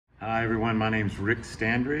Hi everyone, my name's Ric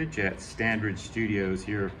Standridge at Standridge Studios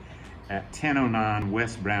here at 1009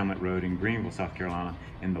 West Bramlett Road in Greenville, South Carolina,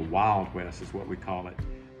 in the Wild West is what we call it.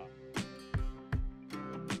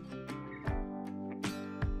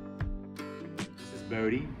 This is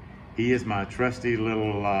Bodie. He is my trusty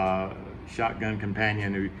little shotgun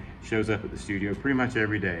companion who shows up at the studio pretty much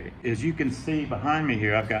every day. As you can see behind me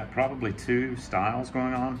here, I've got probably two styles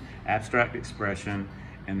going on: abstract expression,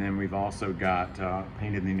 and then we've also got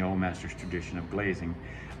painted in the old master's tradition of glazing.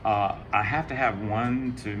 I have to have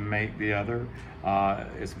one to make the other.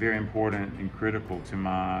 It's very important and critical to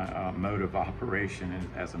my mode of operation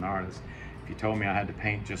as an artist. If you told me I had to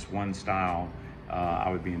paint just one style,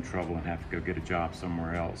 I would be in trouble and have to go get a job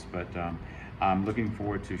somewhere else. But I'm looking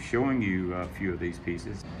forward to showing you a few of these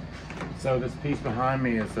pieces. So this piece behind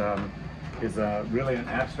me is really an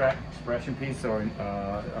abstract expression piece, or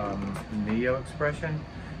neo expression.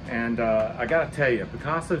 And I gotta tell you,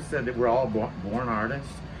 Picasso said that we're all born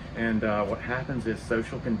artists, and what happens is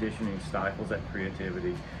social conditioning stifles that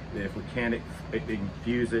creativity. That if we can't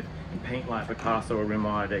infuse it and paint like Picasso or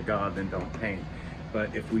Renoir de God, then don't paint.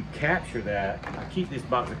 But if we capture that, I keep this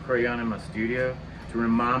box of crayon in my studio to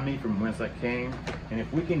remind me from whence I came. And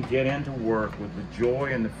if we can get into work with the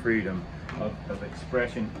joy and the freedom of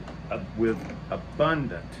expression, with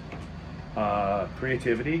abundant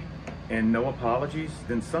creativity and no apologies,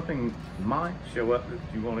 then something might show up that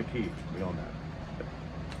you want to keep. We don't know. But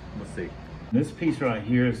we'll see. This piece right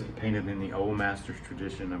here is painted in the old master's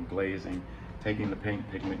tradition of glazing, taking the paint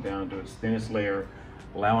pigment down to its thinnest layer,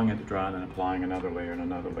 allowing it to dry, and then applying another layer and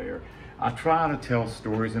another layer. I try to tell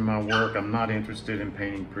stories in my work. I'm not interested in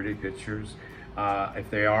painting pretty pictures. If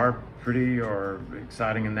they are pretty or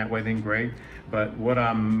exciting in that way, then great. But what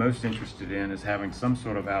I'm most interested in is having some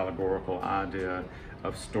sort of allegorical idea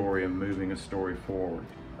of story and moving a story forward.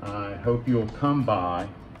 I hope you'll come by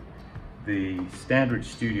the Standridge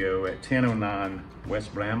Studio at 1009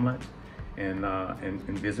 West Bramlett and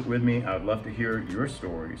visit with me. I'd love to hear your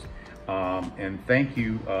stories. And thank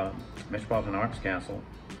you, Metropolitan Arts Council.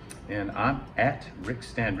 And I'm at Ric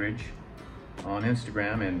Standridge on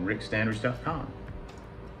Instagram and ricstandridge.com.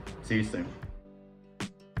 See you soon.